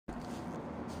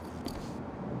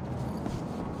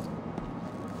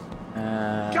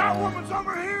Catwoman's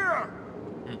over here!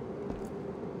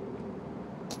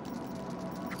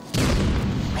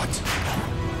 What?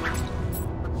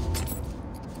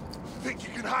 Think you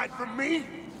can hide from me?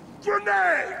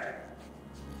 Grenade!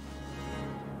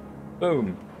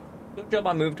 Boom. Good job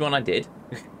I moved when I did.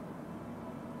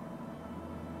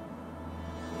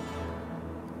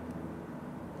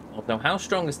 Although, how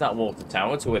strong is that water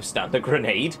tower to withstand a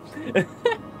grenade?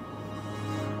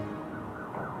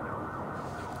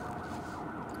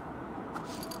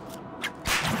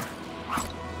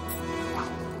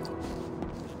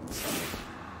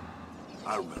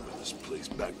 I remember this place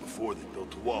back before they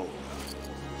built a wall around it.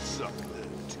 Sucked them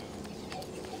too.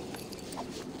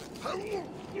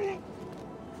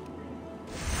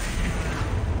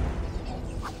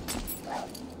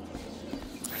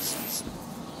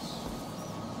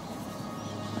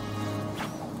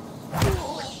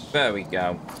 There we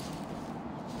go.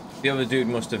 The other dude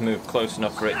must have moved close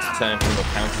enough for it to turn from a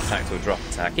counterattack to a drop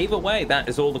attack. Either way, that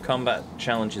is all the combat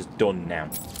challenges done now.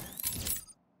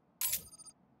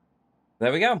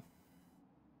 There we go.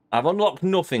 I've unlocked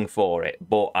nothing for it,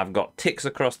 but I've got ticks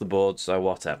across the board, so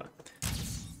whatever.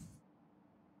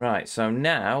 Right, so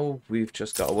now we've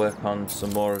just got to work on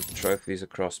some more of the trophies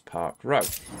across Park Row.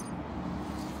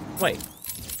 Wait.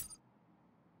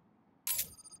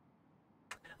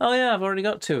 Oh yeah, I've already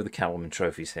got 2 of the Catwoman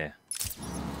trophies here.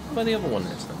 Where the other one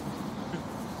is then?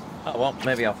 Oh well,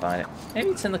 maybe I'll find it. Maybe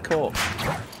it's in the court.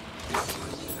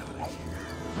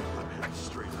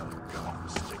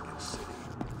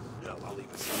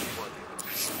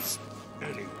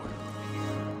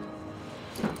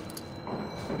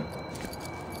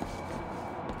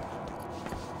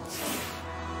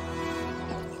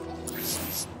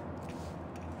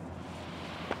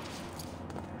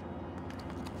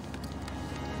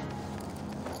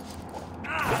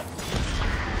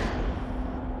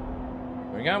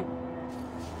 We go.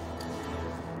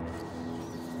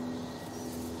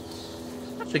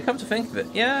 Actually, come to think of it,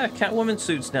 yeah, Catwoman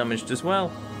suit's damaged as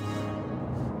well.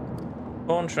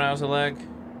 Torn trouser leg,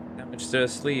 damage to her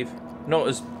sleeve. Not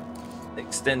as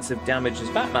extensive damage as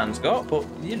Batman's got, but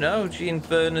you know, Jean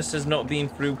Furness has not been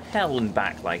through hell and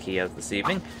back like he has this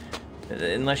evening.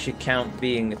 Unless you count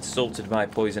being assaulted by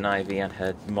Poison Ivy and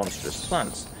her monstrous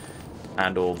plants.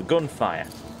 And all the gunfire.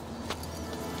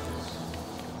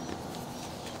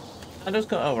 I just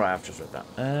got. Oh, right, I've just read that.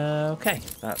 Okay,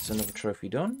 that's another trophy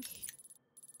done.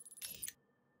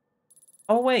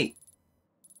 Oh, wait.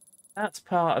 That's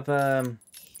part of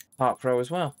Park Row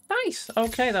as well. Nice.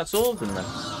 Okay, that's all of them then.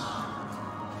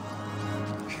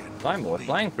 We're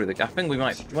flying through the gap. I think we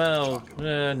might. Well,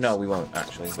 no, we won't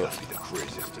actually. But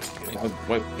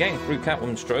we're getting through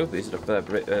Catwoman's trophies at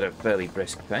a fairly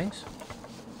brisk pace.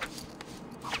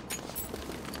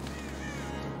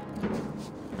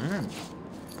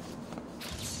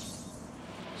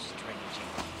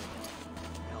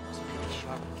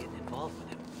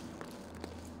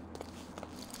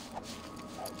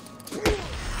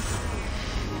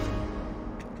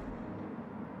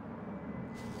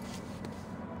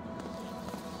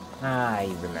 I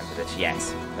remember this,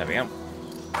 yes. There we go.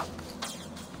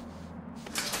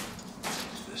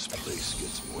 This place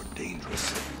gets more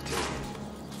dangerous every day.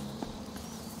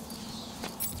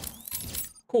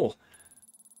 Cool.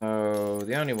 So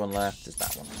the only one left is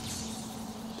that one.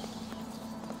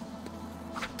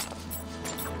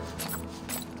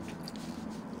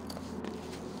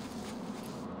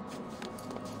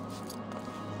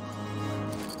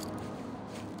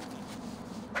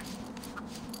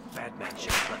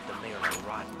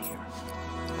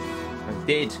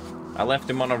 Did. I left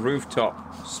him on a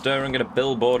rooftop, stirring at a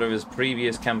billboard of his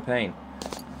previous campaign.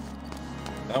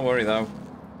 Don't worry though.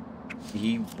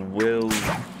 He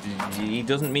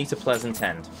doesn't meet a pleasant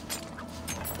end.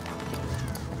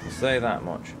 I'll say that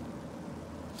much.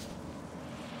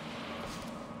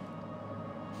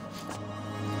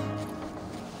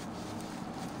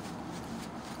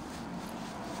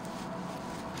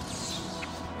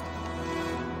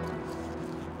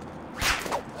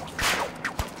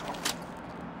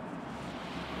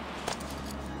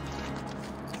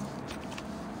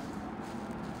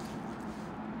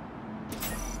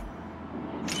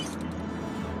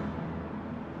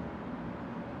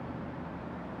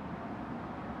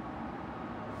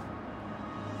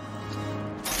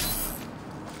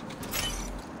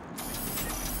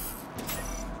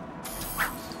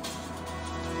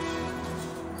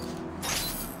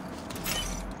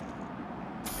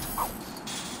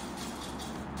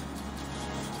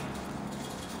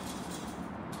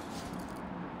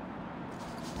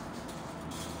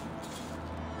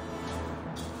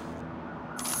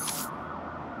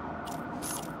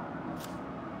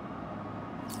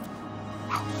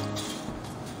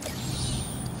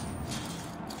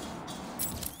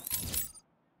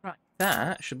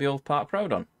 that should be all Park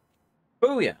Road on.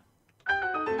 Booyah!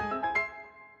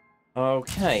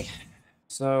 Okay,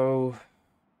 so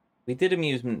we did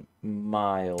Amusement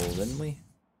Mile, didn't we?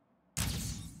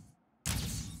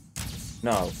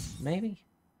 No, maybe?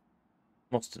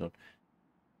 Must have done.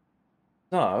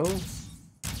 So,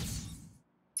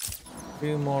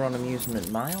 2 more on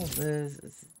Amusement Mile.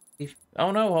 Oh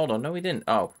no, hold on, no we didn't.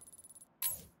 Oh.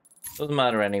 Doesn't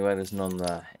matter anyway, there's none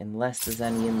there. Unless there's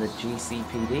any in the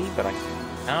GCPD, but I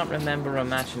can't remember or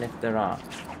imagine if there are.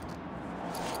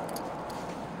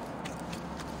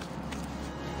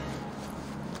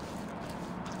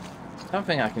 I don't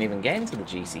think I can even get into the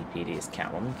GCPD as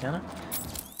Catwoman, can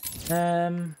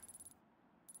I?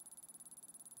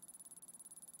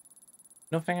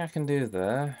 Nothing I can do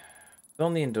there.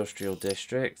 On the industrial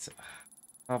district.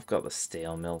 I've got the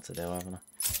steel mill to do, haven't I?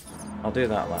 I'll do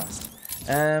that last.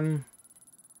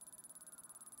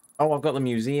 Oh, I've got the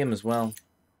museum as well.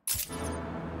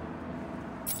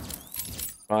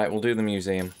 Right, we'll do the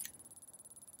museum.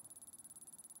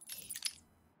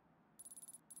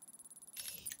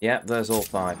 Yep, there's all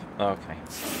 5. Okay.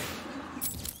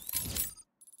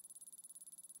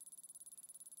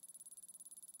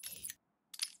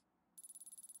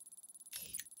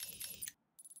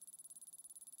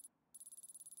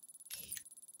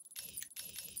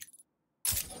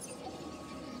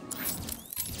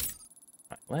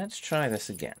 Right, let's try this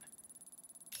again.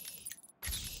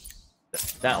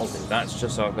 That'll do. That's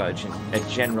just so I've got a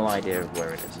general idea of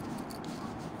where it is.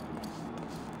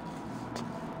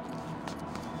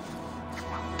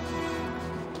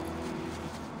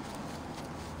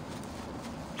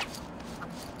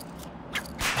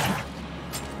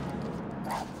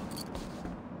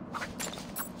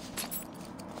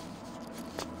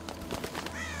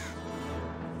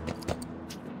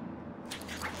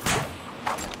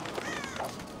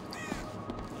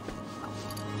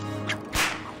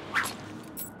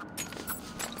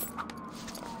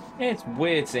 It's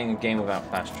weird seeing a game without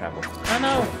fast travel. I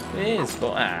know, it is,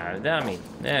 but I mean,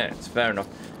 yeah, it's fair enough.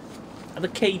 The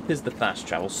cape is the fast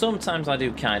travel. Sometimes I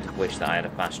do kind of wish that I had a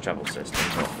fast travel system,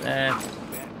 but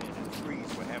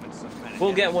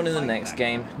we'll get one in the next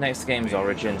game. Next game's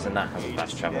Origins, and that has a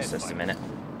fast travel system in it.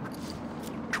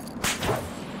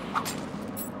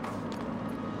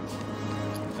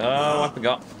 Oh, I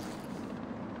forgot.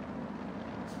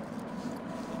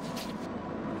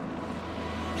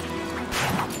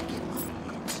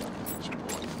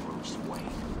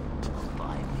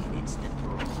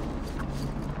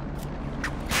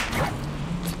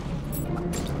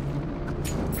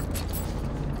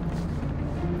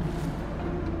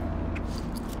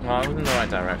 Oh, I was in the right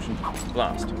direction.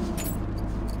 Blast.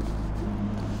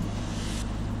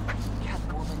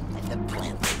 Catwoman and the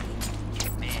plant lady.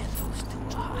 Man, those 2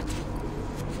 are hot.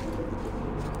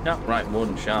 Yeah, right,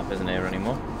 Warden Sharp isn't here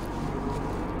anymore.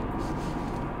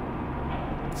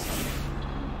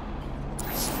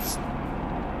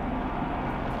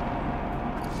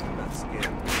 Not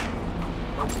scared.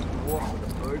 Don't walk with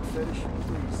a bird fetish,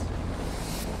 please.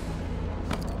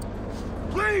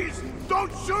 Please!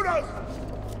 Don't shoot us!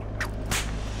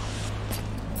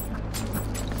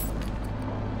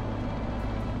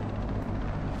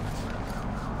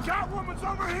 Catwoman's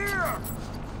over here!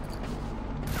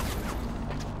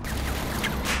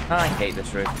 I hate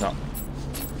this rooftop.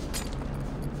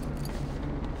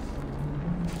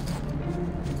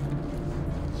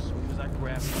 As soon as I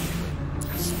grab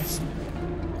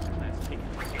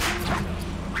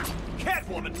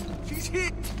Catwoman! She's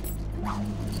here!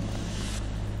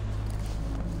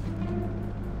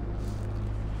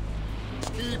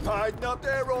 Keep hiding up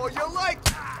there all you like!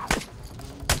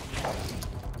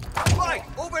 Mike,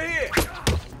 over here!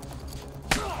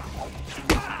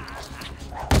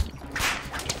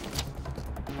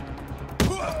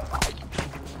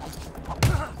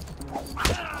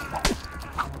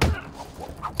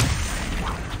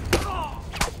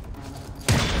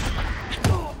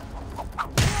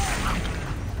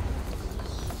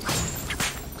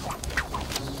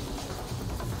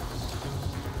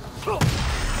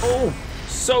 Oh,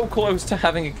 so close to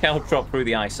having a cow drop through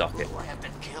the eye socket. We'll have to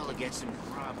kill to get some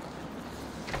grub.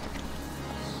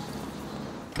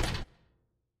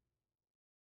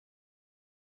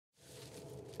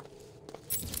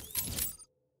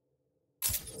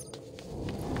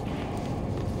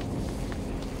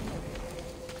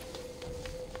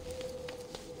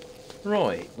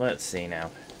 Right, let's see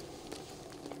now.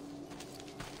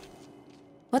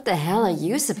 What the hell are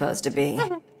you supposed to be?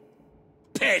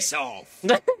 Piss off!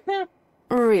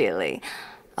 Really?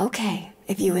 Okay,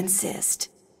 if you insist.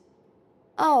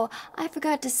 Oh, I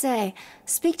forgot to say,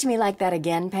 speak to me like that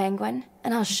again, Penguin,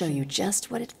 and I'll show you just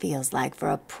what it feels like for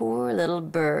a poor little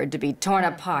bird to be torn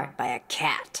apart by a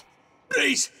cat.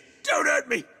 Please, don't hurt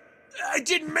me! I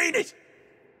didn't mean it!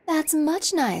 That's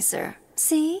much nicer.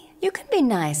 See? You can be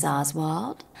nice,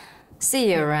 Oswald.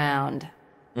 See you around.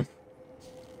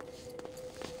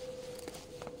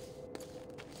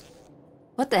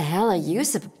 What the hell are you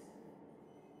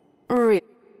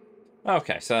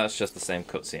Okay, so that's just the same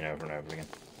cutscene over and over again.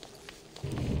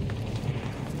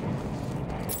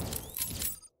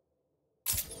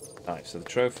 Alright, so the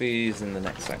trophy's in the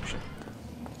next section.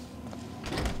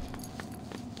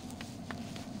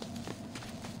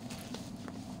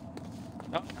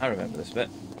 Oh, I remember this bit.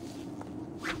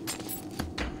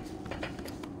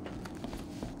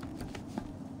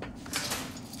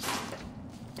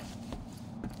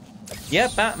 Yeah,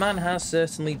 Batman has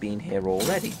certainly been here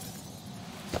already.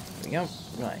 There we go.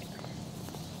 Right.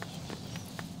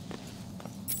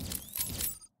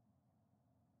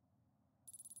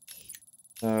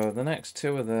 So the next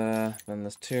two are there, then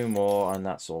there's two more, and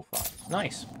that's all fine.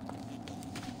 Nice.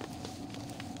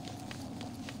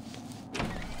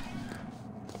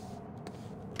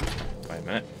 Wait a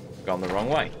minute. Gone the wrong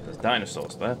way. There's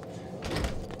dinosaurs there.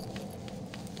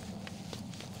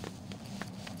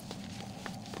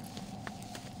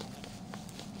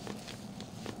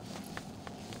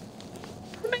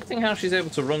 Amazing how she's able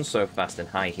to run so fast in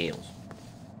high heels.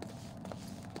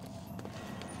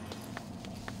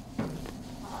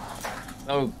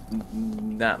 Oh,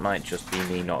 that might just be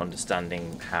me not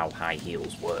understanding how high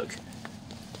heels work.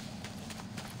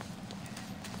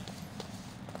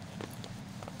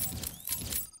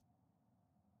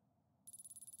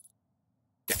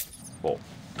 Yeah, 4.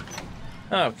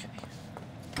 Okay.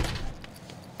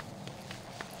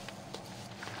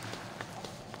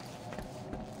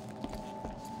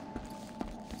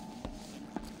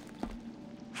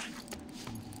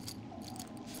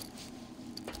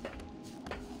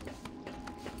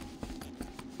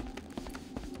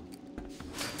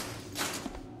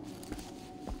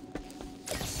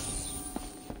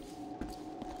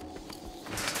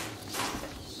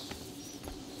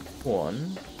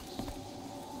 One.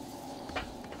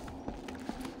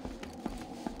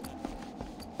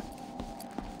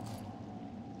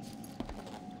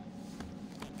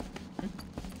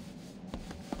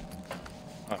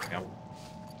 Okay.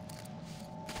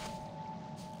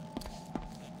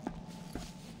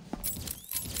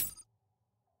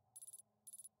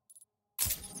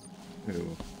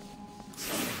 Ooh.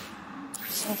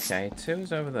 Okay,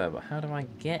 2's over there, but how do I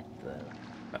get there?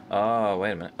 Oh,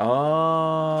 wait a minute.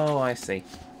 Oh, I see.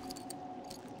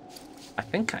 I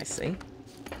think I see.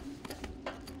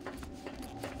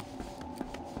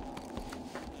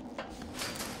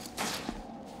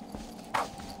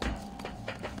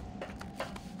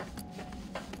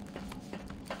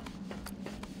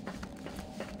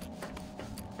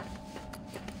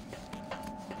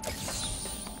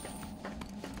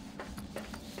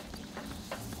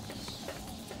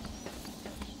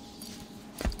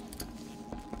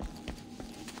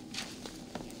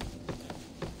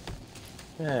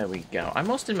 There we go. I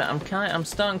must admit, I'm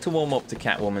starting to warm up to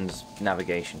Catwoman's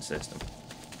navigation system.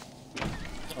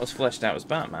 Not as fleshed out as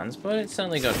Batman's, but it's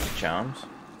certainly got its charms.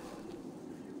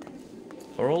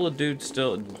 Are all the dudes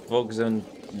still bugs and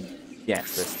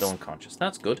yes, they're still unconscious.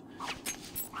 That's good.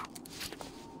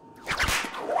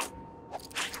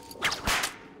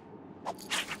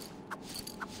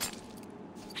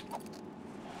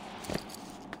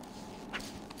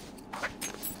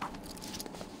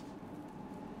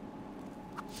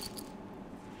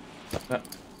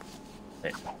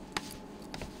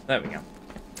 There we go.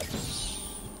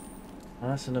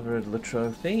 That's another Riddler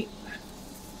trophy.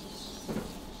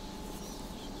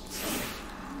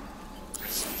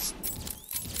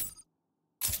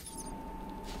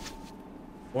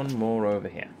 One more over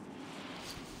here.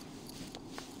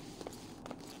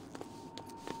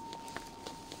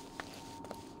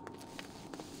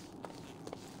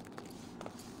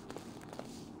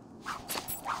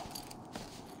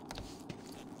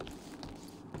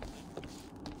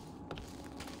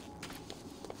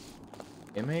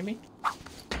 Yeah, maybe?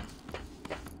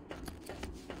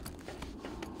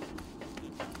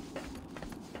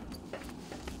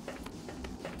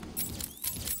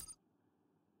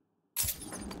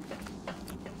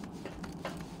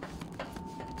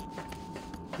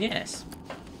 Yes.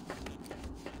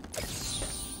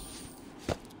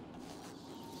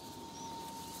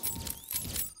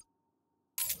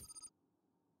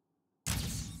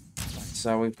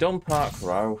 So we've done Park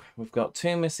Row. We've got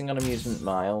 2 missing on Amusement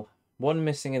Mile. 1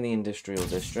 missing in the Industrial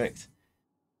District.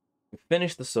 We've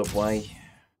finished the subway.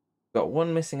 Got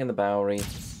one missing in the Bowery.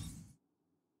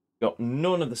 Got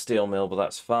none of the steel mill, but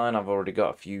that's fine. I've already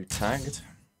got a few tagged.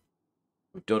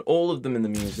 We've done all of them in the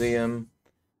museum.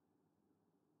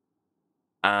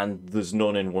 And there's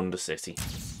none in Wonder City.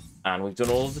 And we've done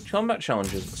all of the combat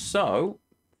challenges. So,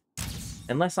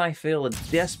 unless I feel a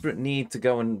desperate need to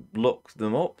go and look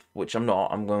them up, which I'm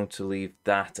not, I'm going to leave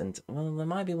that. And, well, there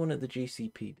might be one at the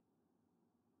GCP.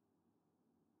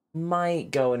 Might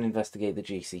go and investigate the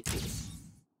GCP.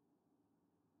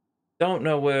 Don't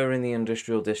know where in the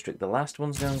industrial district the last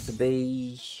one's going to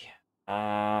be.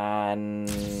 And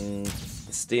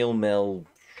the steel mill,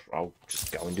 I'll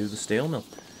just go and do the steel mill.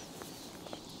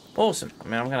 Awesome. I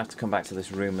mean, I'm going to have to come back to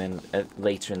this room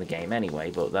later in the game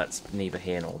anyway, but that's neither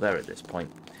here nor there at this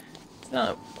point.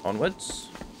 So, onwards.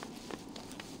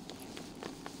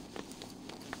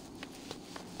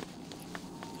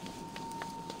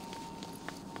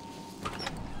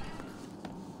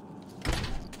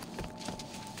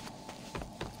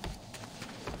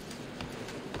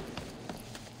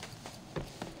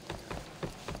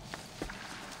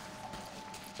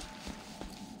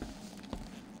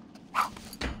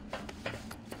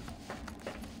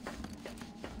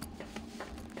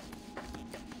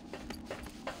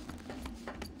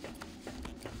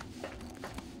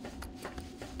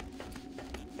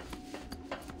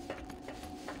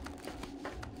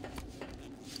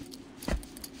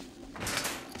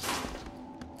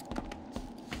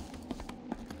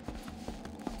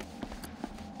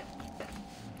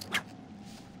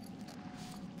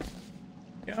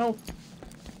 Go.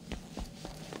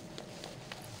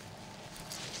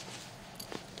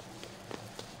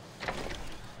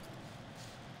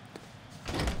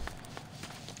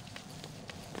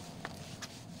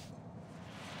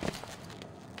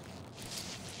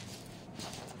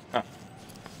 Ah.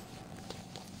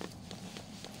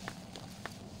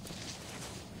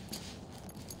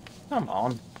 Come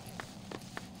on.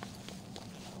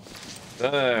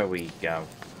 There we go.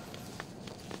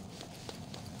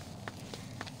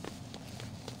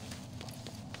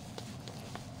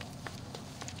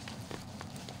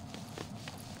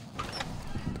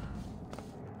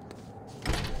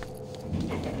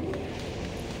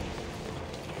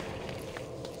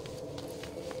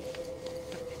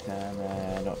 And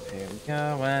then up here we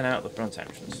go, and out the front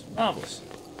entrance. Marvellous.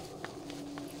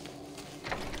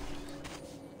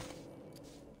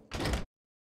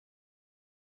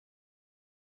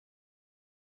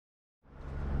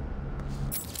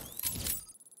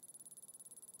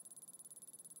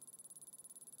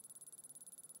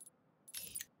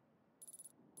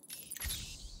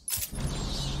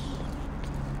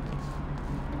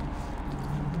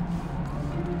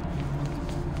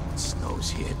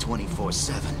 Here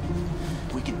 24/7.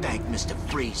 We can thank Mr.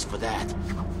 Freeze for that.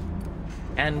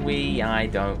 And I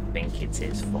don't think it's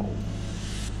his fault.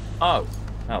 Oh,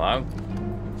 hello.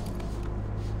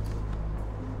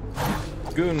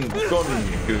 Goon.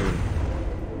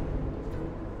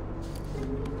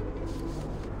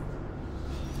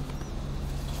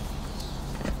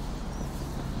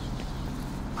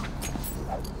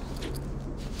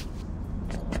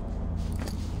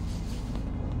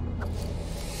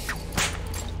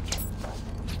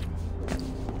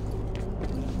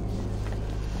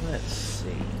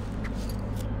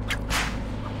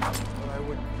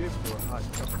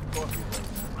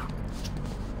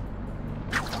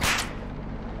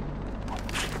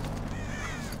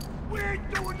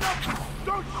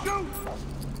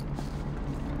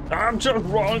 I'm just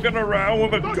rolling around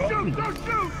with a gun. Don't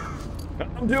shoot!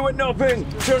 I'm doing nothing.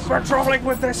 Just patrolling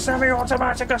with this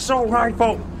semi-automatic assault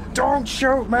rifle. Don't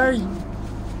shoot me.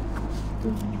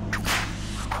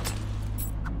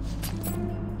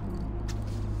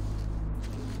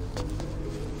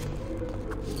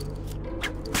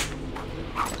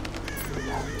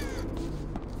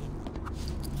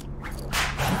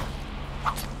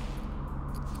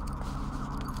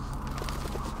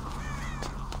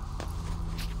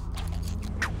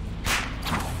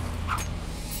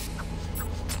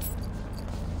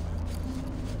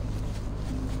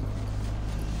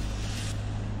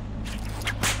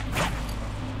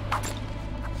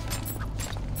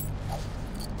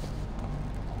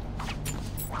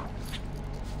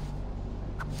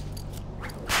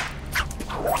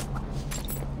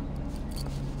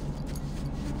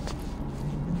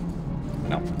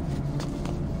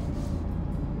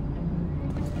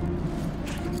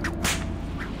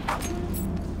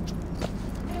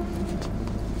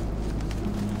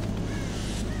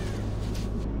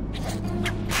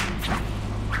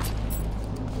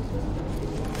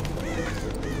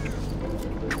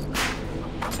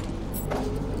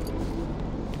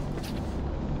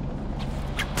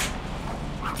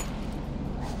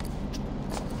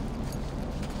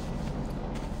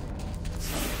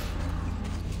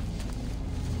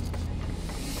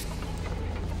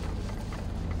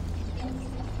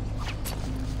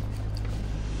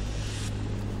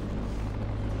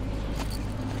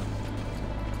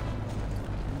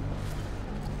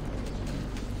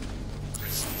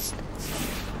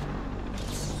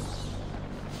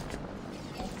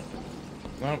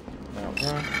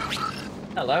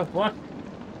 Hello, what?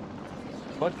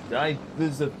 What?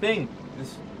 There's a thing.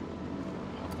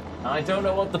 I don't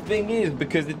know what the thing is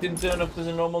because it didn't turn up as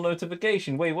a normal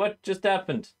notification. Wait, what just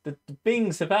happened? The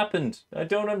things have happened. I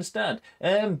don't understand.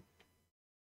 Let's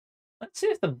see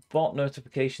if the bot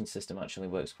notification system actually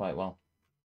works quite well.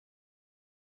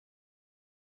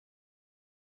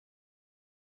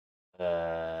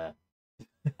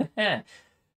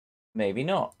 Maybe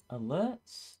not.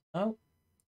 Alerts? No.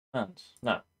 And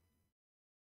no.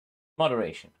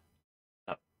 Moderation.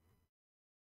 No.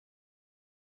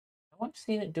 Oh, I've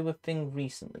seen it do a thing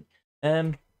recently.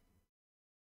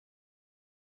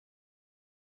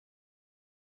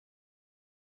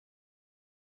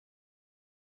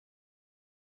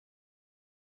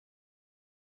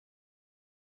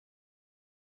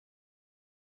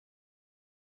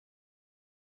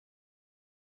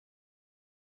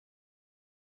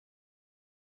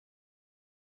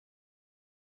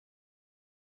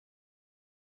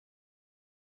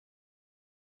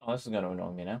 Oh, this is going to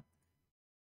annoy me now.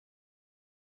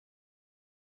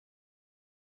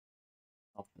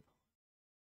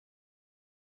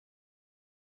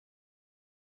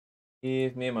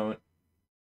 Give me a moment.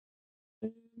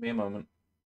 Give me a moment.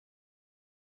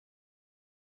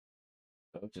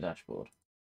 Go to dashboard.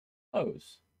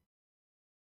 Close.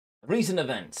 Recent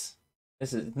events.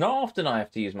 This is not often I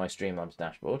have to use my Streamlabs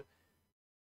dashboard.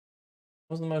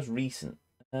 What was the most recent?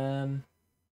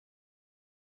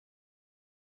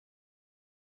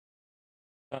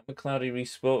 McCloudy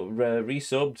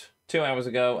resubbed 2 hours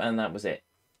ago, and that was it.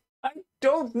 I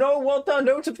don't know what that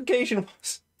notification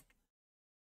was.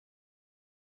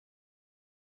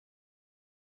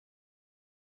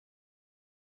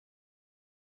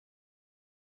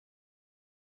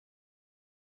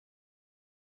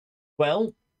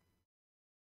 Well,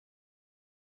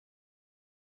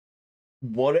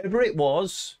 whatever it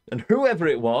was, and whoever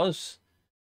it was,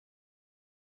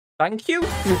 thank you.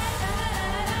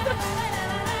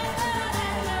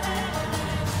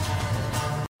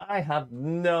 I have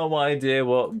no idea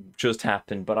what just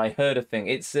happened, but I heard a thing.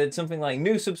 It said something like,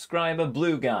 new subscriber,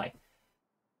 blue guy.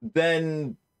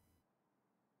 Then,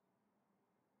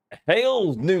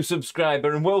 hail, new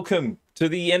subscriber, and welcome to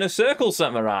the Inner Circle,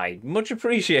 Samurai. Much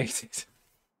appreciated.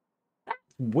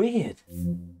 That's weird.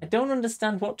 I don't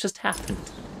understand what just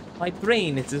happened. My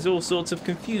brain is all sorts of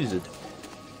confused.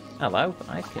 Hello?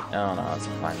 I can... Oh, no, that's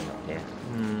climbing up here.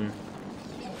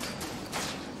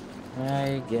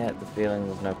 I get the feeling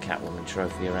there's no Catwoman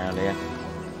trophy around here.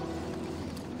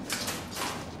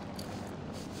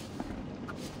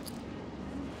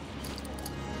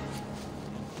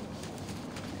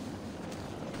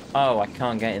 Oh, I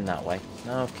can't get in that way.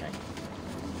 Okay.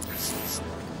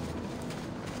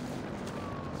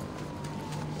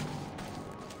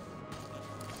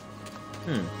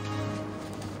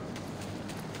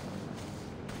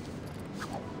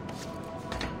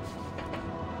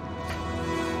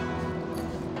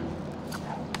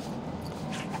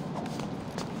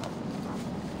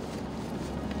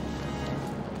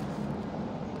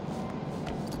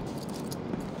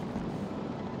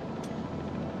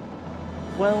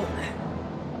 Well,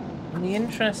 in the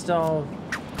interest of...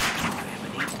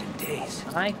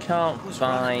 I can't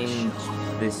find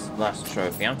this last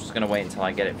trophy. I'm just going to wait until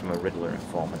I get it from a Riddler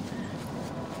informant.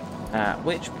 At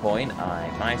which point, I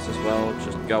might as well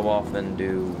just go off and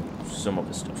do some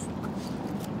other stuff.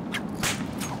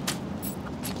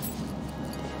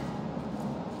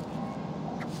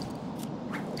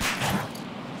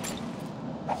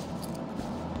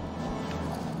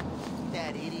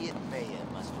 That idiot mayor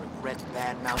must regret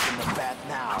bad-mouthing the bat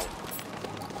now.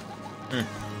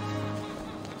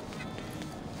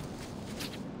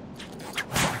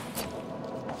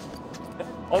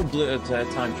 Oh,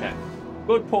 time check.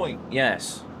 Good point.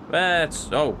 Yes. That's...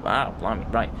 Oh, wow. Blimey.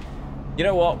 Right. You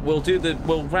know what? We'll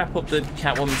wrap up the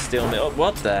Catwoman steel mill. Oh,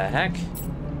 what the heck?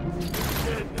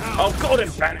 Oh, God,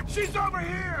 it's panic. She's over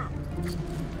here!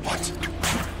 What?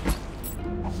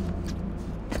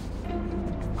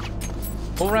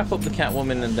 We'll wrap up the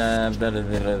Catwoman and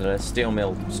the steel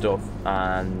mill stuff,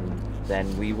 and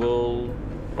then we will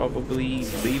probably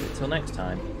leave it till next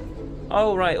time.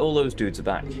 Oh, right. All those dudes are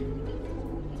back.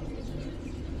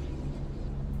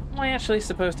 Am I actually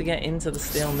supposed to get into the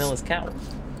steel mill as Catwoman?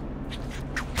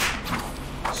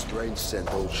 Strange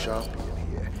sent old Sharpie in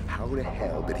here. How the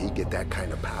hell did he get that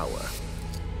kind of power?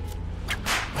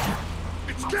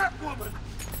 It's Catwoman!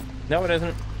 No, it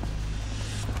isn't.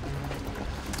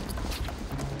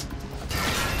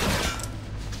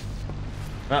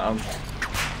 Uh-oh.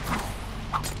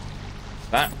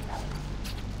 That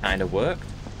kind of worked.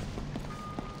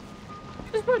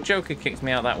 This is where Joker kicked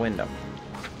me out that window.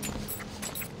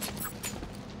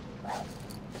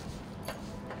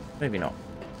 Maybe not.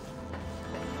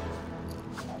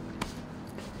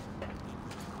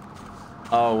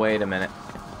 Oh, wait a minute.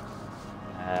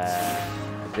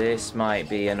 This might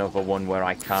be another one where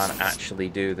I can't actually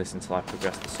do this until I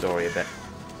progress the story a bit.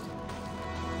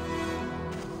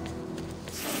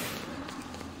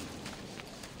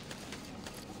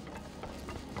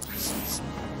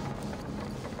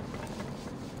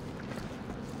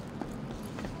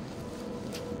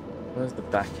 Where's the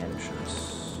back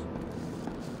entrance?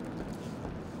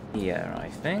 Here, I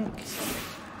think.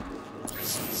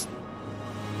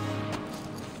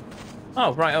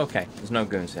 Oh, right, okay. There's no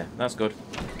goons here. That's good.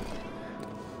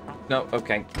 No,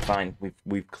 okay, fine.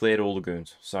 We've cleared all the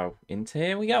goons. So, into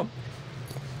here we go.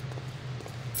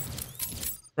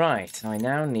 Right, I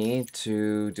now need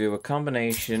to do a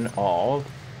combination of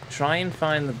try and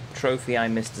find the trophy I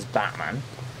missed as Batman,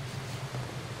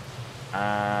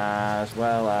 as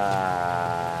well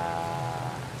as...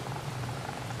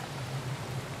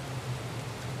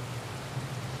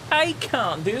 I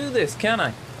can't do this, can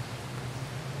I?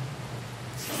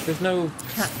 There's no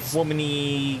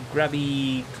Catwoman-y,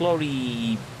 grabby,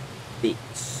 clawy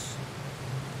bits.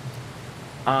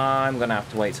 I'm gonna have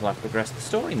to wait till I've progressed the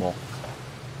story more.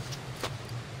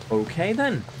 Okay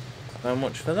then. So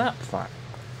much for that fact.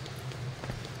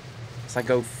 So I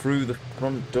go through the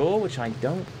front door, which I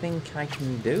don't think I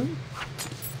can do.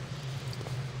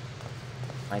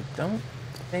 I don't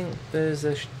think there's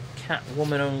a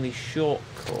Catwoman-only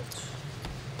shortcut.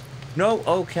 No,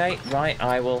 okay, right,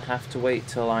 I will have to wait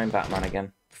till I'm Batman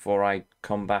again before I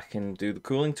come back and do the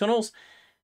cooling tunnels.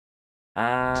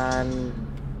 And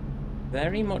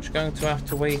very much going to have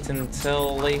to wait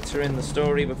until later in the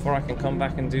story before I can come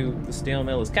back and do the steel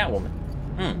mill as Catwoman.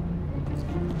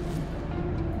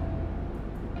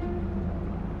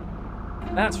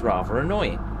 That's rather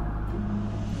annoying.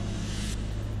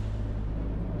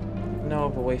 No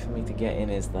other way for me to get in,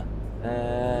 is there?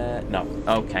 No.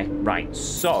 Okay, right.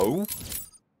 So...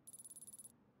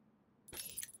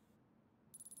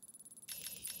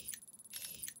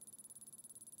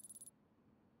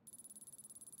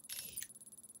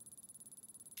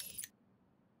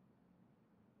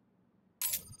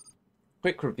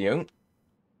 quick review.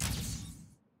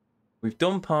 We've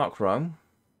done Park Row.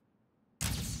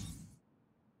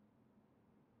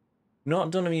 Not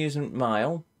done Amusement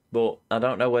Mile, but I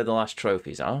don't know where the last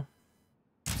trophies are.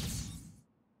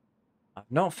 I've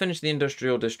not finished the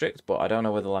Industrial District, but I don't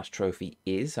know where the last trophy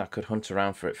is. I could hunt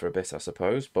around for it for a bit, I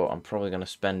suppose, but I'm probably going to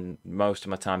spend most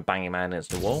of my time banging my head against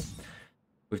the wall.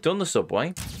 We've done the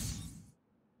subway.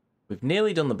 We've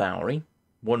nearly done the Bowery.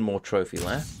 One more trophy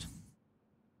left.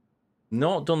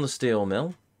 Not done the steel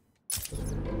mill.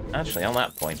 Actually, on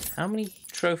that point, how many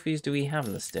trophies do we have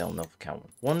in the steel mill for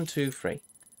Catwoman? 1, 2, 3.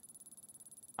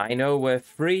 I know where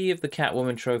 3 of the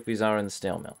Catwoman trophies are in the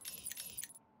steel mill.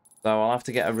 So I'll have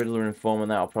to get a Riddler Informant.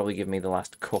 That'll probably give me the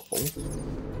last couple.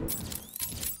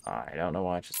 I don't know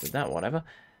why I just did that, whatever.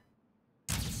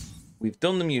 We've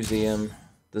done the museum.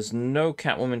 There's no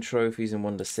Catwoman trophies in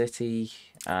Wonder City.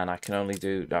 And I can only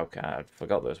do... okay, I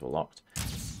forgot those were locked.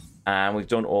 And we've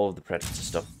done all of the Predator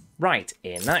stuff. Right,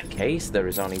 in that case, there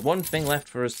is only one thing left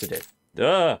for us to do.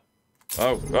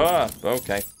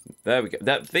 Okay. There we go.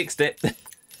 That fixed it.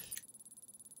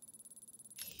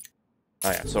 Oh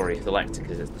yeah, sorry, selected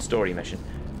because it's the story mission.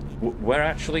 We're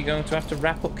actually going to have to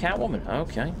wrap up Catwoman.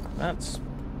 Okay, that's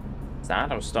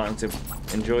sad. I was starting to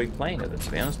enjoy playing it,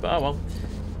 to be honest, but oh well.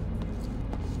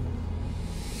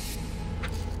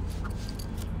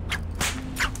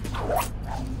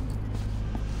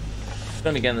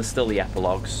 Then again, there's still the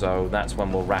epilogue, so that's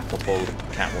when we'll wrap up all the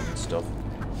Catwoman stuff.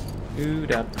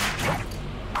 Ooh-da.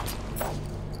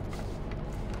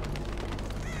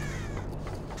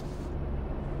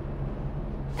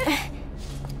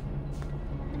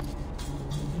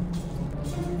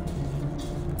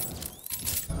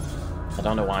 I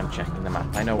don't know why I'm checking the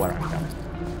map. I know where I'm going.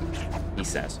 He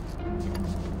says.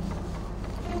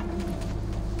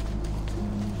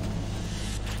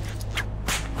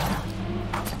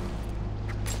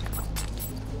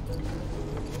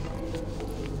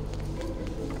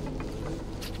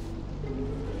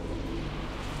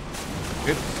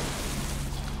 Good.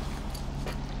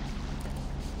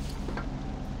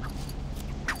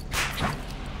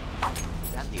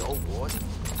 Is that the old ward?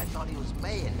 I thought he was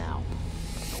mayor now.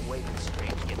 No way this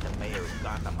strange get the mayor of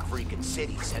Gotham freaking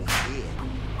city sent me here.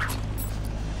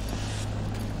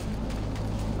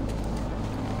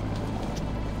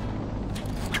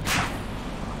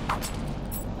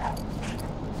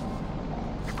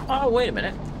 Oh, wait a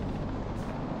minute.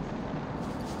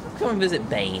 Let's come and visit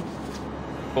Bane.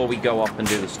 before we go off and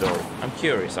do the story. I'm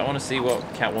curious. I want to see what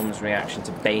Catwoman's reaction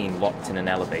to Bane locked in an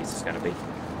elevator is going to be.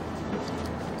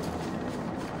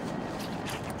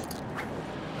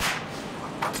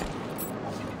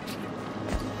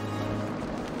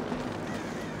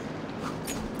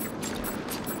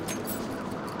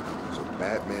 So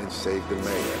Batman saved the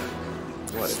mayor.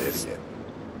 What an idiot.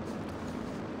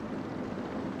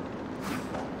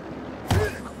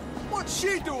 What's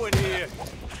she doing here?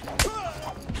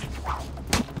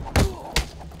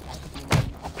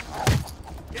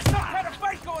 There's some kind of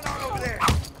fight going on over there.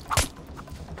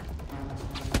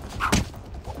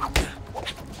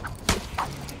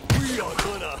 We are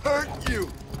gonna hurt you.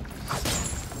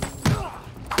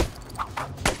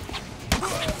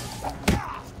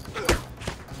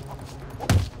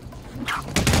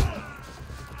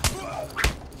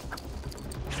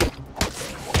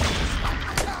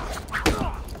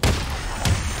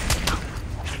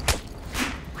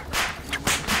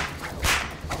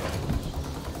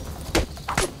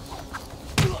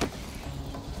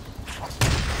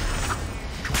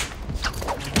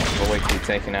 We'll wait till you've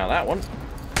taken out that one.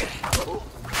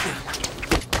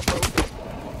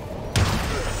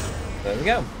 There we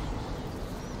go.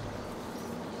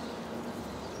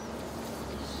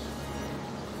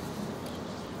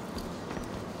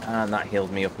 And that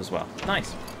healed me up as well.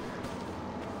 Nice.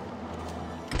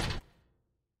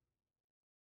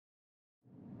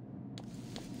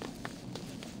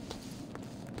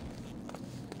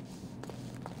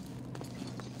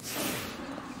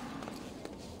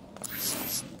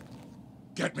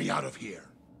 Get me out of here.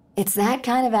 It's that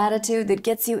kind of attitude that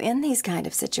gets you in these kind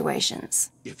of situations.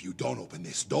 If you don't open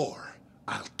this door,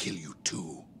 I'll kill you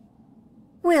too.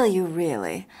 Will you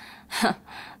really?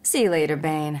 See you later,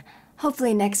 Bane.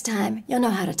 Hopefully next time you'll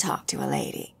know how to talk to a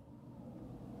lady.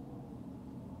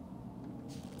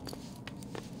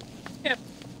 Yep.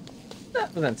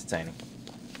 That was entertaining.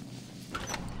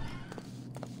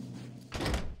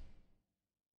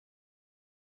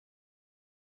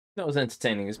 Not as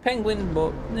entertaining as Penguin,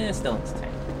 but still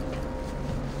entertaining.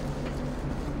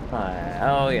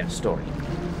 Oh yeah, story.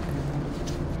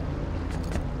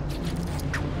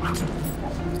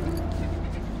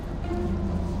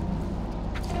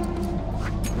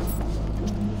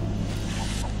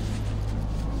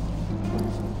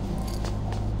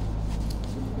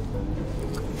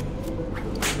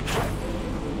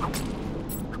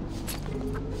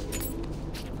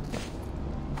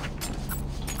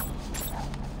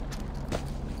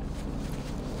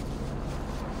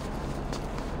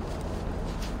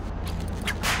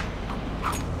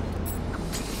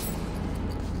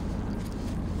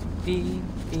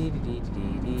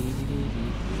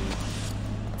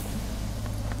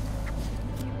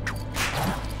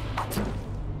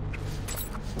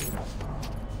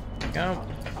 Go.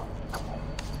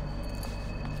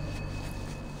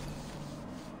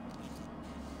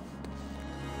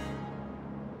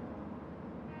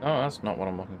 Oh, that's not what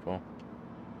I'm looking for.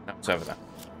 No, it's over there.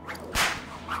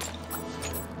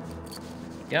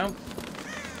 Go.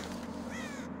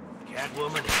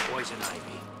 Catwoman and Poison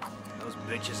Ivy. Those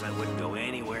bitches I wouldn't go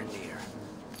anywhere near.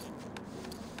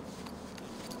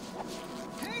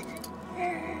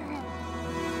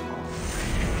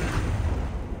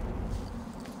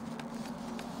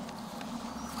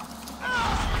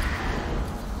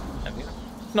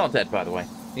 Not dead, by the way.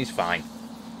 He's fine.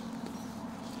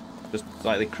 Just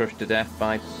slightly crushed to death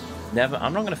by... Never...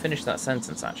 I'm not going to finish that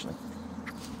sentence, actually.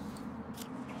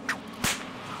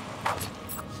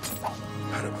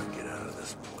 How do I get out of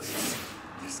this place?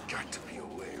 There's got to be a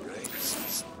way, right?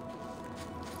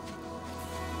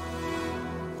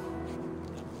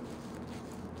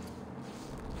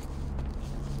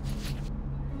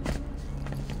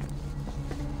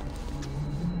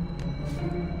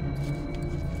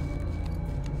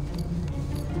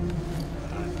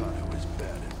 I thought it was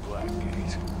bad at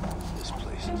Blackgate. This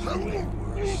place is way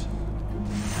worse.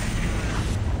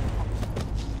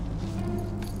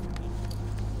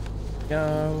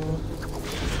 Go.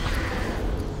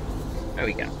 There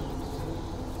we go.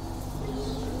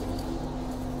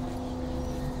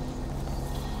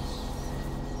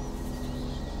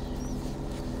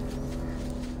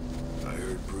 I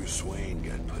heard Bruce Wayne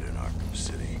got put in Arkham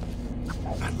City.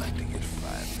 I'd like to get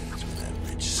 5 minutes with that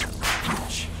rich son of a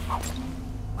bitch.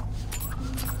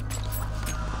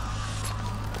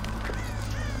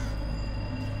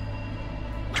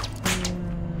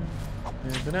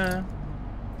 Da-da-da.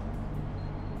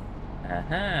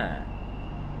 Aha.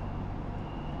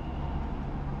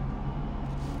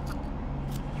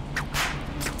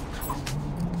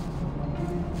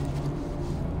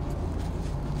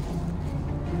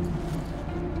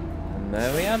 And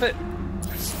there we have it.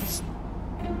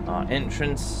 our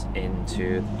entrance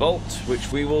into the vault,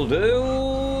 which we will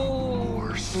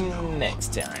do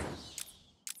next time.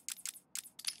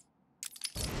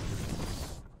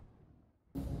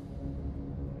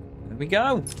 There we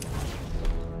go.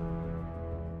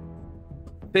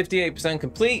 58%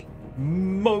 complete,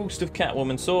 most of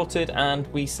Catwoman sorted, and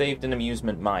we saved an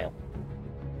amusement mile.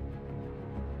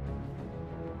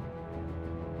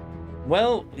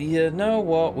 Well, you know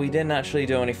what? We didn't actually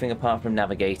do anything apart from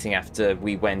navigating after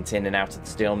we went in and out of the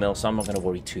steel mill, so I'm not going to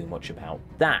worry too much about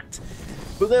that.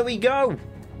 But there we go!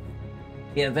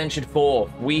 Yeah, Adventure 4.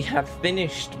 We have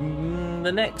finished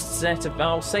the next set of...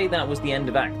 I'll say that was the end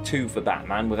of Act 2 for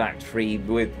Batman, with Act 3,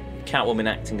 with Catwoman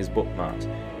acting as bookmarks.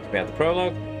 So we had the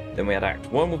prologue, then we had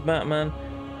Act 1 with Batman,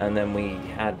 and then we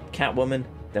had Catwoman,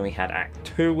 then we had Act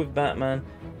 2 with Batman,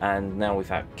 and now we've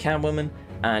had Catwoman,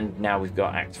 and now we've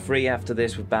got Act 3 after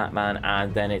this with Batman,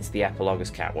 and then it's the epilogue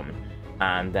as Catwoman.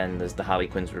 And then there's the Harley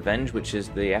Quinn's Revenge, which is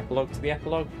the epilogue to the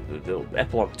epilogue. The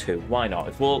epilogue 2, why not?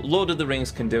 If Lord of the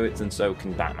Rings can do it, then so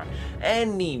can Batman.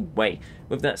 Anyway,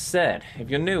 with that said, if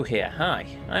you're new here, hi,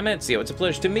 I'm Ezio. It's a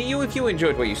pleasure to meet you. If you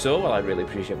enjoyed what you saw, well, I'd really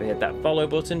appreciate if you hit that follow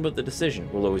button, but the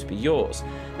decision will always be yours.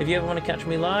 If you ever want to catch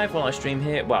me live while I stream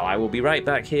here, well, I will be right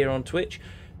back here on Twitch,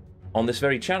 on this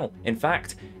very channel. In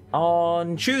fact,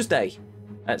 on Tuesday,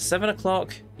 at 7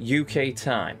 o'clock UK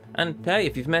time. And hey,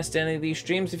 if you've missed any of these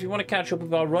streams, if you want to catch up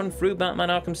with our run through Batman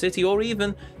Arkham City, or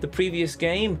even the previous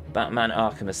game, Batman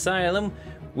Arkham Asylum,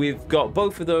 we've got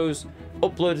both of those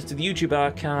uploaded to the YouTube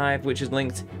archive, which is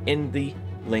linked in the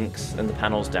links and the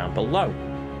panels down below.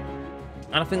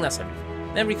 And I think that's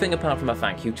everything. Everything apart from a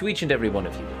thank you to each and every one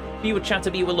of you. Be you a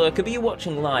chatter, be you a lurker, be you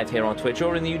watching live here on Twitch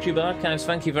or in the YouTube archives,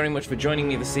 thank you very much for joining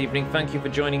me this evening. Thank you for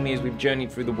joining me as we've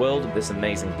journeyed through the world of this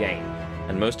amazing game.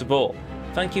 And most of all,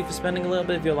 thank you for spending a little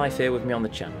bit of your life here with me on the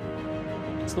channel.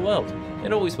 It's the world.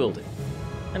 It always will do.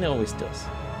 And it always does.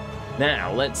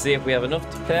 Now, let's see if we have enough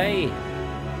to pay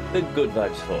the good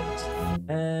vibes for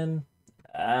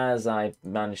as I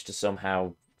managed to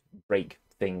somehow break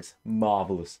things.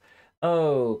 Marvellous.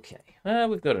 Okay,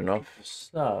 we've got enough.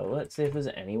 So, let's see if there's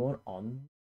anyone on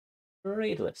the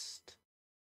raid list.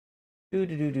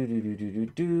 Maybe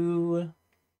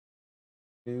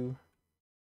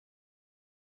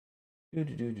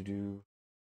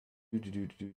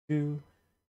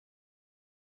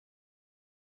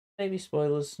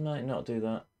spoilers might not do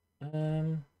that.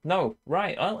 No,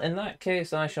 right. Well, in that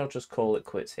case, I shall just call it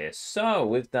quits here. So,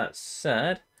 with that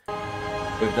said,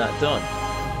 with that done,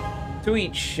 to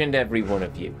each and every one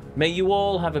of you, may you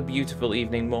all have a beautiful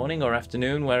evening, morning, or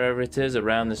afternoon, wherever it is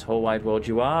around this whole wide world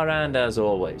you are, and as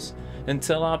always,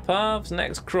 until our paths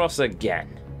next cross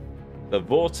again, the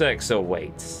Vortex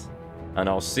awaits. And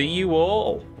I'll see you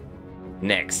all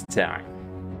next time.